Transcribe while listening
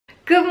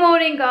Good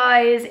morning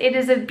guys, it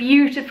is a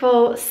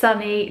beautiful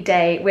sunny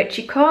day which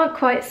you can't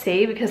quite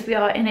see because we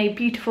are in a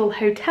beautiful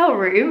hotel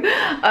room,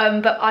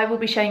 but I will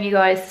be showing you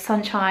guys the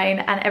sunshine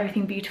and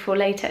everything beautiful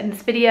later in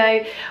this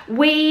video.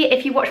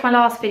 If you watched my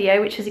last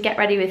video, which was a get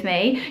ready with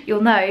me,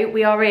 you'll know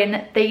we are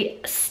in the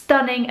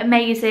stunning,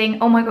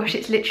 amazing, oh my gosh,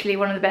 it's literally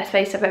one of the best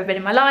places I've ever been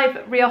in my life,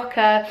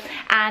 Rioja,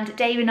 and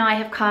Dave and I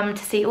have come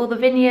to see all the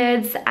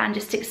vineyards and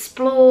just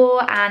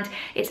explore. And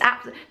it's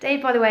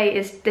Dave, by the way,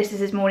 this is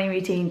his morning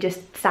routine,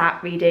 just sat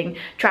reading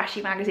trashy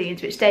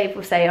magazines, which Dave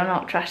will say are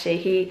not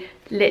trashy.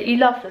 You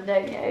love them,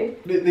 don't you?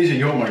 These are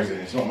your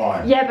magazines, not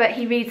mine. Yeah, but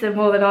he reads them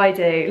more than I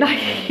do. Like,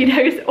 he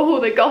knows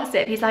all the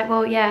gossip. He's like,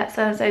 well, yeah,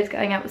 so-and-so's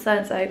going out with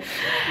so-and-so.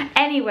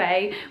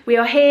 Anyway, we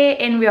are here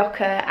in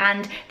Rioja,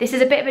 and this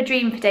is a bit of a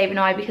dream for Dave and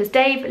I because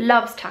Dave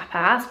loves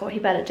tapas, what he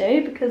better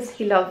do, because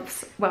he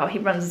loves, well, he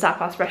runs a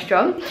tapas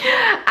restaurant.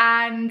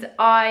 And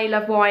I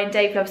love wine,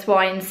 Dave loves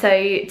wine,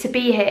 so to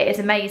be here is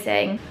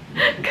amazing.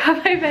 Come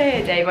over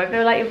here, Dave. I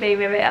feel like you're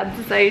being a bit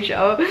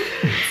antisocial.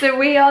 So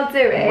we are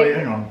doing... Wait,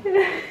 hang on.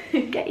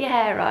 Get your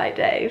hair right,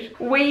 Dave.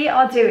 We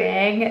are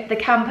doing the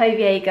Campo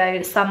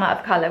Viejo Summer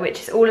of Colour,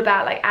 which is all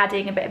about like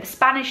adding a bit of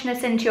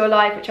Spanishness into your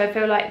life, which I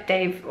feel like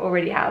Dave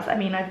already has. I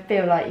mean, I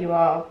feel like you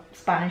are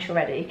Spanish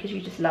already because you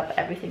just love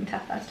everything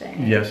tapas, don't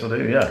you? Yes, I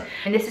do, yeah.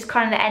 And this is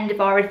kind of the end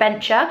of our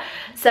adventure.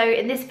 So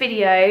in this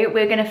video,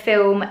 we're going to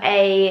film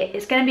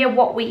it's going to be a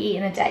what we eat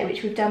in a day,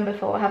 which we've done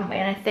before, haven't we?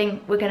 And I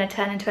think we're going to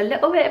turn into a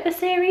little bit of a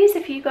series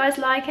if you guys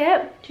like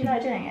it. Do you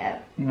like doing it?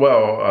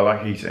 Well, I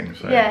like eating,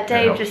 so... Yeah,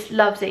 Dave just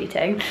loves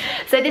eating.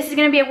 So this is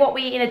going to be a what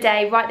we eat in a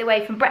day, right the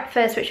way from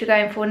breakfast, which we're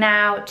going for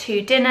now,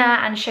 to dinner,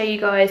 and show you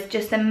guys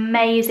just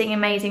amazing,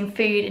 amazing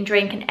food and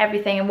drink and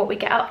everything and what we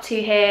get up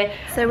to here.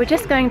 So we're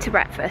just going to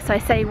breakfast. I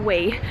say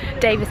we.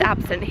 Dave is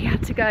absent. He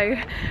had to go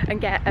and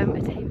get a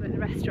table at the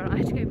restaurant. I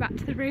had to go back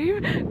to the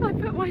room. I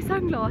put my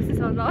sunglasses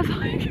on and I was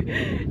like,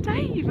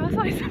 Dave, I was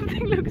like,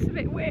 something looks a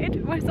bit weird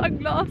with my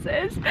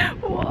sunglasses.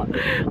 What?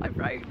 I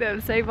broke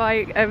them, so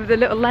the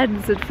little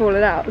lens had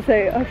fallen out.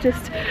 So I've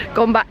just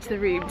gone back to the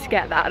room to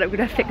get that, and I'm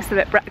going to fix them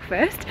at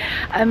breakfast.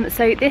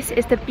 So this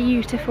is the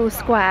beautiful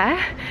square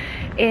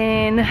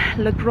in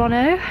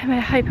Logrono. I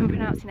hope I'm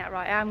pronouncing that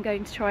right. I am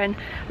going to try and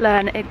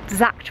learn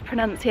exact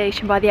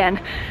pronunciation by the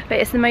end, but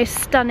it's the most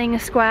stunning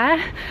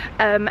square,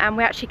 and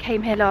we actually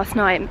came here last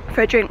night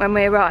for a drink when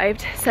we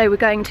arrived. So we're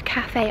going to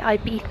Cafe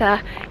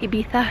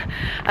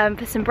Ibiza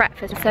for some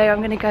breakfast. So I'm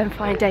going to go and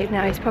find Dave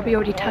now. He's probably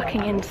already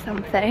tucking into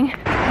something.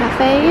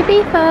 Cafe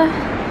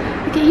Ibiza.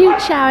 Look at you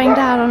chowing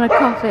down on a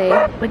coffee.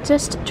 We're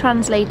just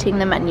translating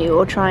the menu,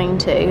 or trying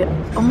to.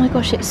 Oh my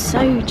gosh, it's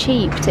so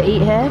cheap to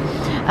eat here.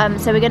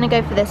 So we're going to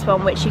go for this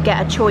one, which you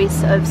get a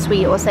choice of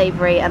sweet or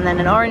savoury, and then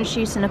an orange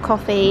juice and a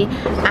coffee.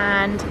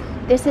 And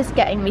this is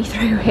getting me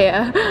through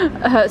here.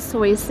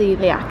 Soy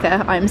celiac.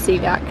 I'm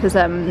celiac because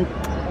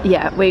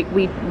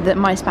yeah,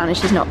 my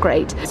Spanish is not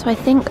great. So I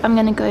think I'm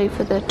going to go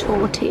for the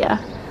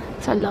tortilla.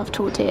 So I love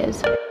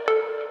tortillas.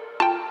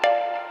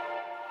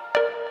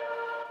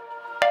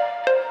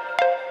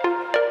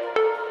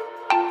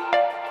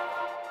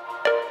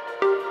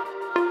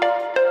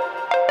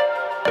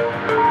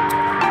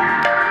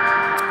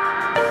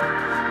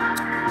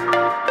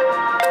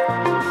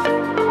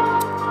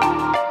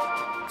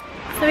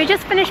 We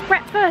just finished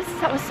breakfast.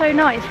 That was so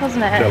nice,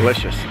 wasn't it?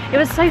 Delicious. It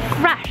was so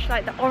fresh,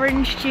 like the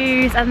orange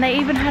juice, and they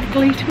even had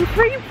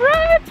gluten-free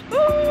bread.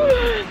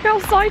 Oh, how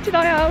excited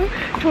I am.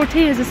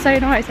 Tortillas are so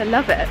nice, I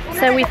love it.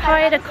 So we've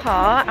hired a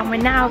car and we're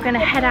now going to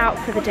head out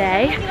for the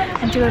day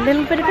and do a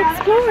little bit of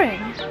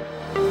exploring.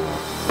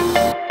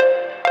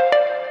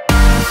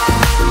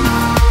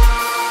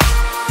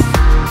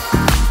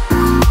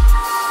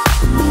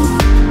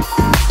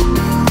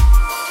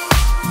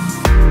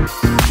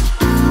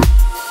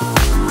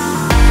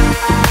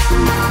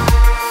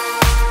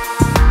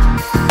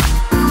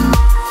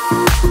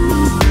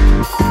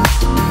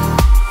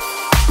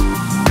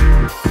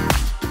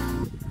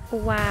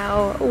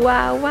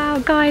 Wow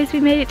guys, we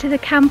made it to the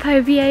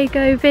Campo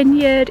Viejo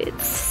vineyard.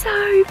 It's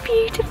so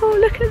beautiful,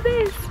 look at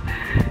this.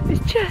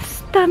 It's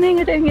just stunning.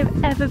 I don't think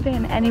I've ever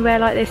been anywhere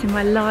like this in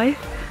my life.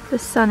 The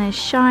sun is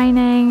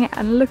shining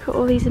and look at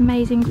all these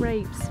amazing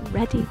grapes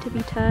ready to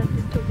be turned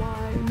into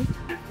wine.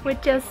 We're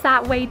just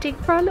sat waiting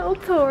for our little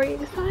tour.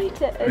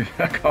 Excited.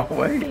 I can't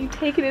wait. So you've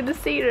taken in the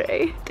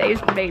scenery.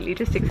 Dave's mainly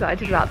just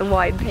excited about the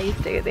wine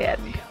tasting at the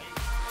end.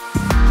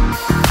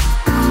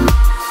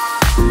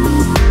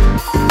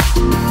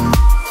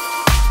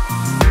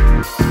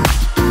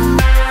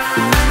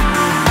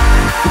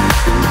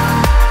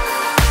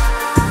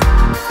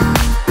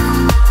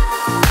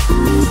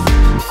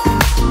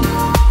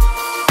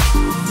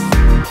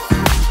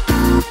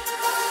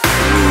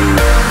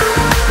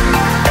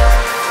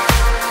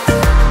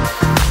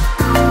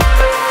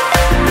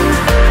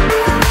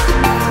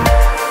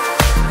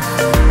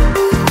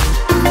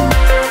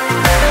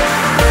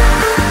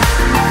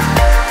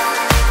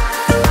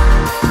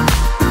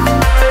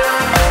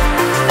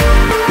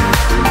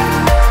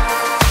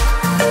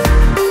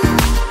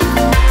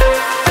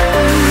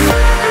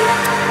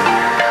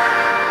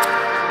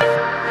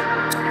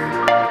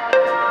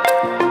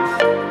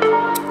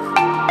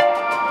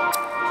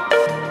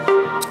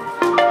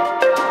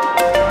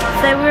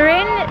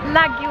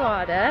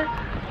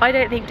 I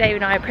don't think Dave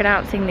and I are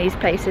pronouncing these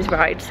places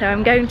right, so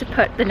I'm going to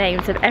put the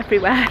names of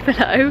everywhere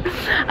below.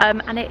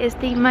 And it is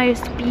the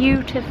most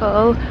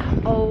beautiful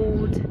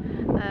old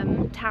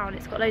town.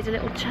 It's got loads of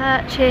little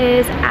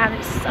churches and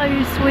it's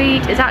so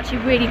sweet. It's actually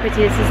really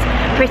pretty. This is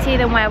prettier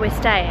than where we're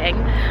staying.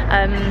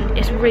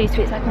 It's really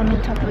sweet. It's like on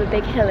the top of a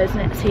big hill, isn't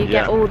it? So you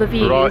get all the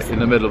views. Right in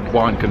the middle of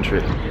wine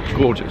country. It's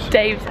gorgeous.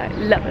 Dave's like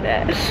loving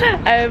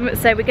it.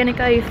 So we're going to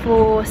go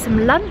for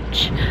some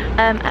lunch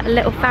at a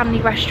little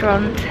family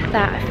restaurant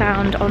that I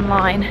found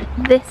online.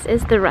 This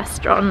is the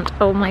restaurant.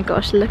 Oh my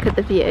gosh, look at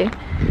the view.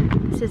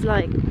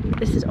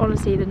 This is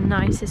honestly the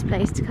nicest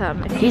place to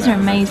come. These are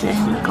amazing.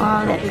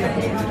 Garlic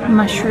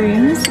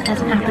mushrooms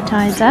as an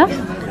appetizer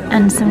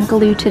and some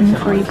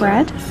gluten-free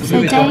bread.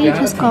 So Dave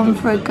has gone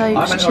for a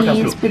goat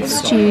cheese with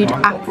stewed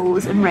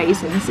apples and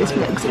raisins. This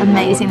looks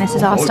amazing. This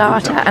is our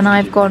starter. And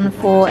I've gone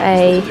for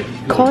a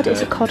cod.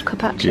 It's a cod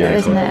carpaccio,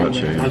 isn't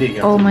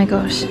it? Oh my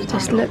gosh,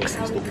 this looks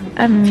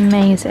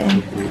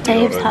amazing.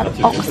 Dave's had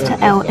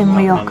oxtail in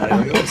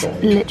Rioja. It's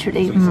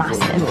literally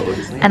massive.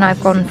 And I've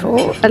gone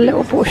for a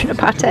little portion of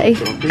pate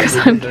because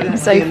I'm getting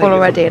so full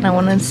already and I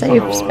want to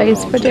save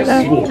space for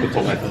dinner.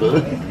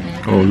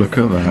 Oh, look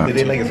at that.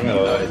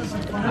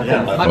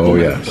 Oh,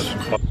 yes.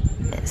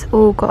 It's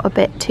all got a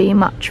bit too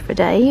much for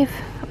Dave.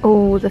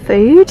 All the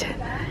food.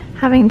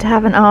 Having to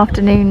have an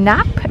afternoon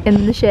nap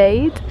in the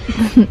shade.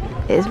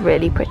 It's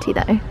really pretty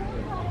though.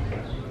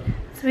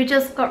 So we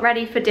just got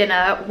ready for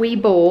dinner. We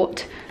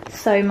bought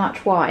so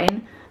much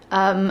wine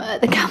at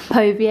the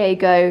Campo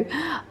Viejo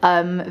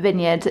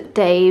vineyard.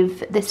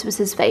 Dave, this was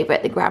his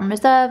favourite, the Gran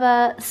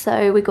Reserva,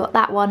 so we got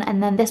that one,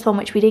 and then this one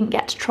which we didn't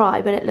get to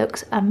try but it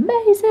looks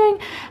amazing,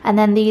 and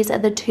then these are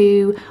the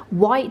two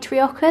white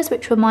Riojas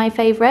which were my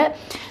favourite.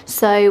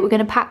 So we're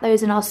going to pack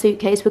those in our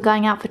suitcase. We're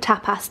going out for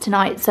tapas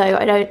tonight, so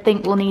I don't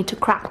think we'll need to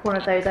crack one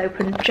of those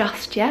open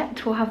just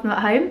yet. We'll have them at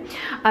home.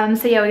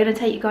 So yeah, we're going to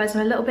take you guys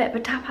on a little bit of a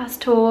tapas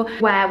tour.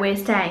 Where we're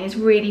staying is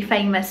really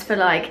famous for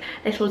like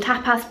little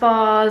tapas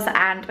bars,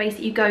 and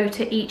basically you go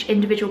to each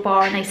individual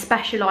bar and they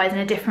specialise in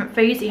a different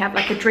food. So you have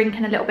like a drink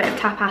and a little bit of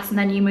tapas and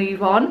then you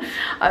move on.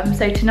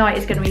 So tonight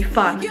is going to be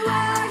fun. You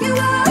are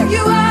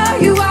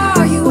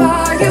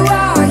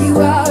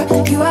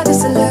the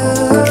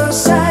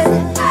solution.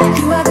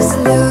 You are the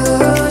solution.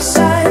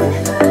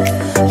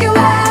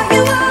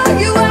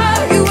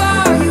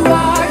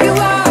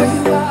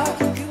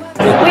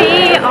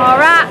 We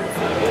are at,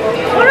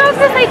 what I was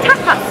going to say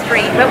Tapas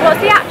Street, but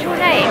what's the actual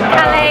name?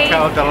 Calle.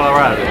 Calle de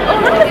Laurel.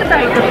 Oh, that is a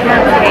very good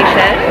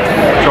pronunciation.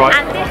 Right.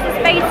 And this is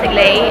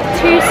basically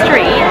two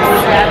streets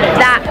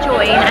that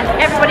join and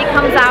everybody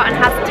comes out and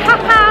has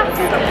tapas,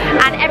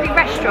 and every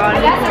restaurant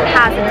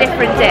has a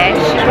different dish,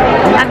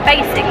 and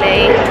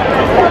basically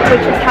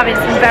we're just having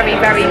some very,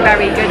 very,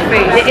 very good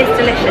food. It is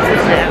delicious,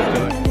 isn't it?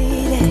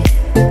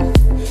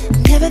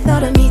 Never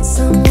thought I'd meet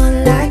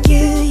someone like you.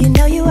 You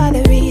know you are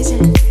the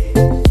reason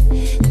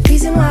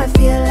why I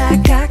feel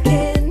like I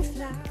can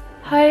fly.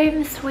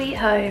 Home sweet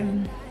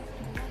home.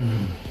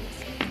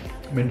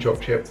 Mint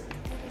chopped chip.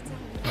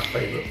 My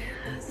favourite.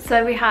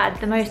 So we had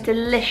the most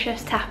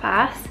delicious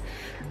tapas,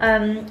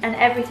 and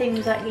everything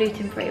was like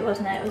gluten-free,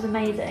 wasn't it? It was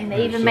amazing.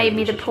 They even made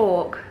me the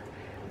pork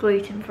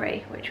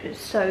gluten-free, which was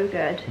so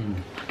good.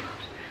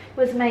 It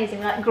was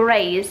amazing, like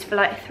grazed for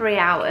like 3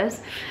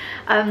 hours.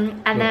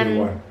 And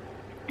then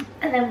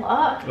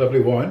what?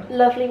 Lovely wine.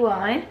 Lovely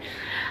wine.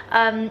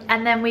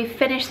 And then we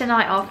finished the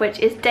night off, which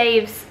is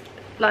Dave's,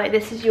 like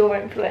this is your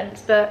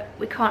influence, but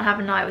we can't have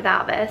a night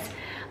without this.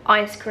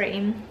 Ice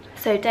cream.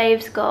 So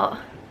Dave's got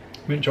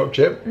mint chopped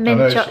chip.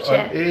 Mint chopped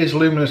chip. It is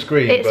luminous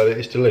green, but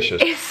it's delicious.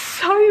 It's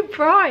so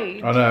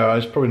bright. I know,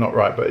 it's probably not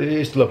right, but it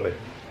is lovely.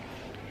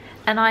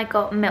 And I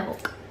got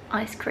milk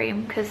ice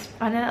cream, because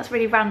I know that's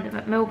really random,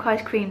 but milk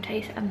ice cream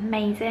tastes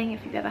amazing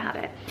if you've ever had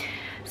it.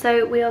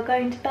 So we are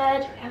going to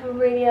bed. We have a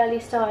really early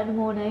start in the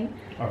morning.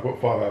 I've got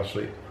 5 hours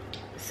sleep.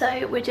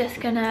 So we're just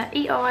gonna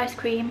eat our ice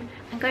cream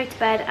and go to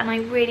bed, and I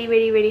really,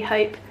 really, really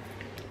hope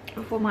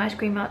before my ice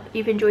cream up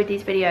you've enjoyed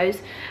these videos,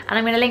 and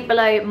I'm going to link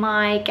below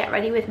my get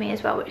ready with me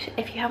as well, which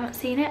if you haven't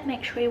seen it,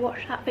 make sure you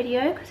watch that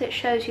video because it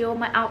shows you all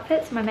my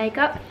outfits and my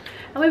makeup,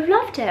 and we've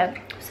loved it.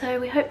 So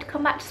we hope to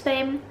come back to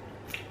Spain,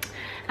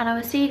 and I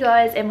will see you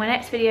guys in my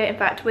next video. In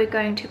fact, we're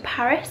going to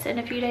Paris in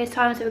a few days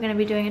time, so we're going to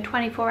be doing a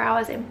 24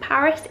 hours in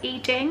Paris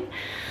eating,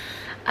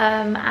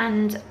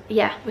 and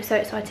yeah, we're so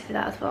excited for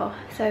that as well.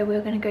 So we're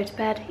going to go to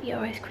bed, eat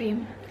our ice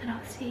cream, and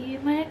I'll see you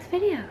in my next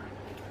video.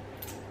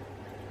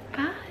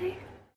 Bye.